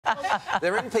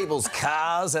They're in people's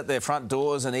cars, at their front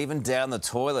doors and even down the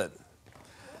toilet.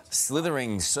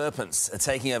 Slithering serpents are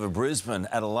taking over Brisbane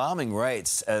at alarming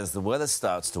rates as the weather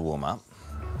starts to warm up.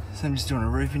 So I'm just doing a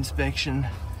roof inspection.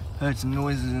 Heard some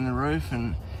noises in the roof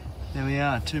and there we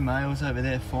are, 2 males over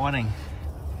there fighting.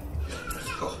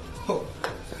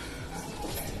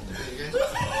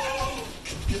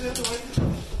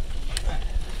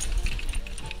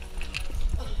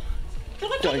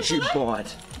 Don't you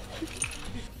bite.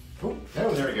 Oh,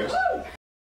 there he goes.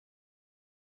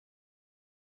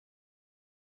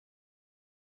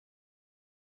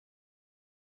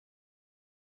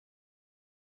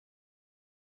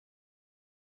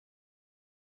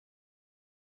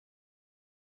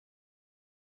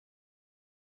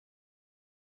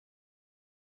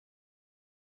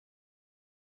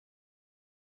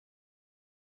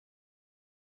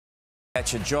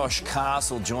 Catcher Josh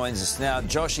Castle joins us now.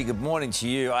 Joshy, good morning to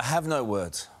you. I have no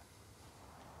words.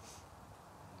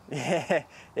 Yeah,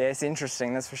 it's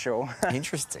interesting, that's for sure.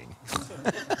 Interesting.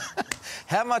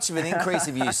 How much of an increase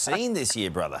have you seen this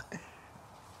year, brother?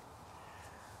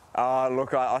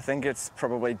 Look, I think it's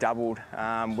probably doubled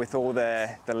with all the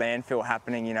landfill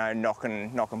happening, you know,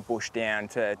 knocking bush down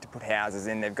to put houses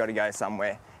in. They've got to go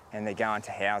somewhere and they're going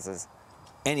to houses.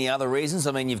 Any other reasons?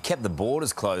 I mean, you've kept the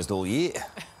borders closed all year.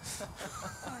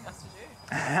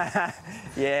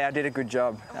 Yeah, I did a good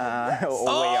job. Or we,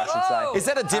 I should say. Is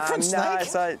that a different snake? No,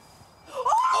 so...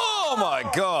 Oh, my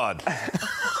God.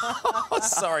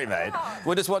 Sorry, mate.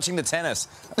 We're just watching the tennis.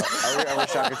 I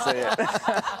wish I could see it.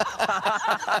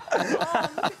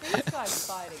 This guy's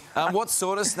fighting. What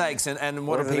sort of snakes and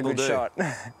what do people do? Shot.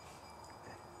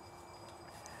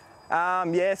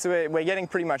 Yeah, so we're getting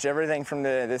pretty much everything from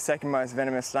the second most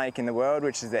venomous snake in the world,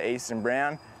 which is the eastern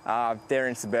brown. They're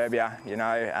in suburbia, you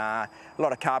know, a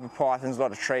lot of carpet pythons, a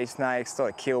lot of tree snakes, a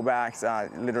lot of keelbacks,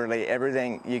 literally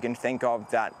everything you can think of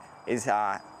that is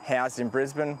housed in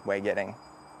Brisbane, we're getting.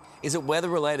 Is it weather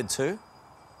related too?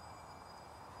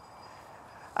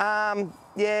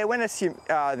 Yeah, when it's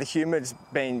the humid's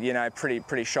been, you know,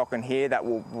 pretty shocking here, that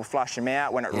will flush them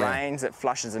out. When it rains, it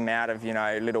flushes them out of, you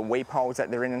know, little weep holes that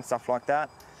they're in and stuff like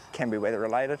that. Can be weather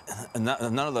related. And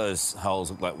none of those holes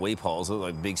look like weep holes, they look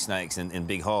like big snakes in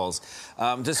big holes.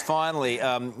 Just finally,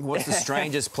 what's the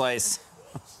strangest place?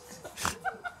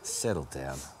 Settle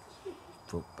down,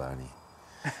 Brooke Boney.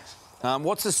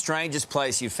 What's the strangest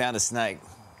place you've found a snake?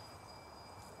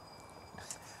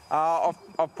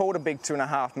 I've pulled a big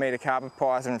 2.5 metre carpet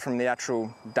python from the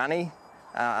actual dunny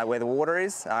where the water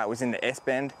is. It was in the S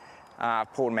bend.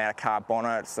 I've pulled them out of car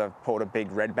bonnets. I've pulled a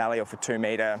big red belly off a 2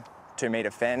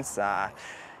 metre fence.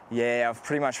 Yeah, I've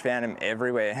pretty much found them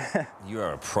everywhere. You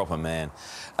are a proper man.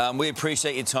 We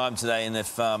appreciate your time today, and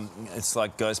if it's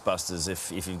like Ghostbusters,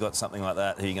 if you've got something like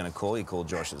that, who are you going to call? You call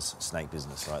Josh's snake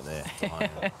business right there.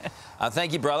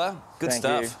 Thank you, brother. Good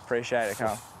stuff. Thank you. Appreciate it,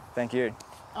 Karl. Thank you.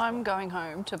 I'm going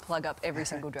home to plug up every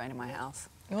single drain in my house.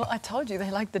 Well, I told you,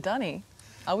 they like the dunny.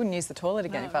 I wouldn't use the toilet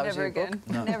again if I was you. Never again.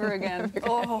 No. Never again.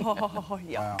 Oh,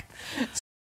 yuck. Wow.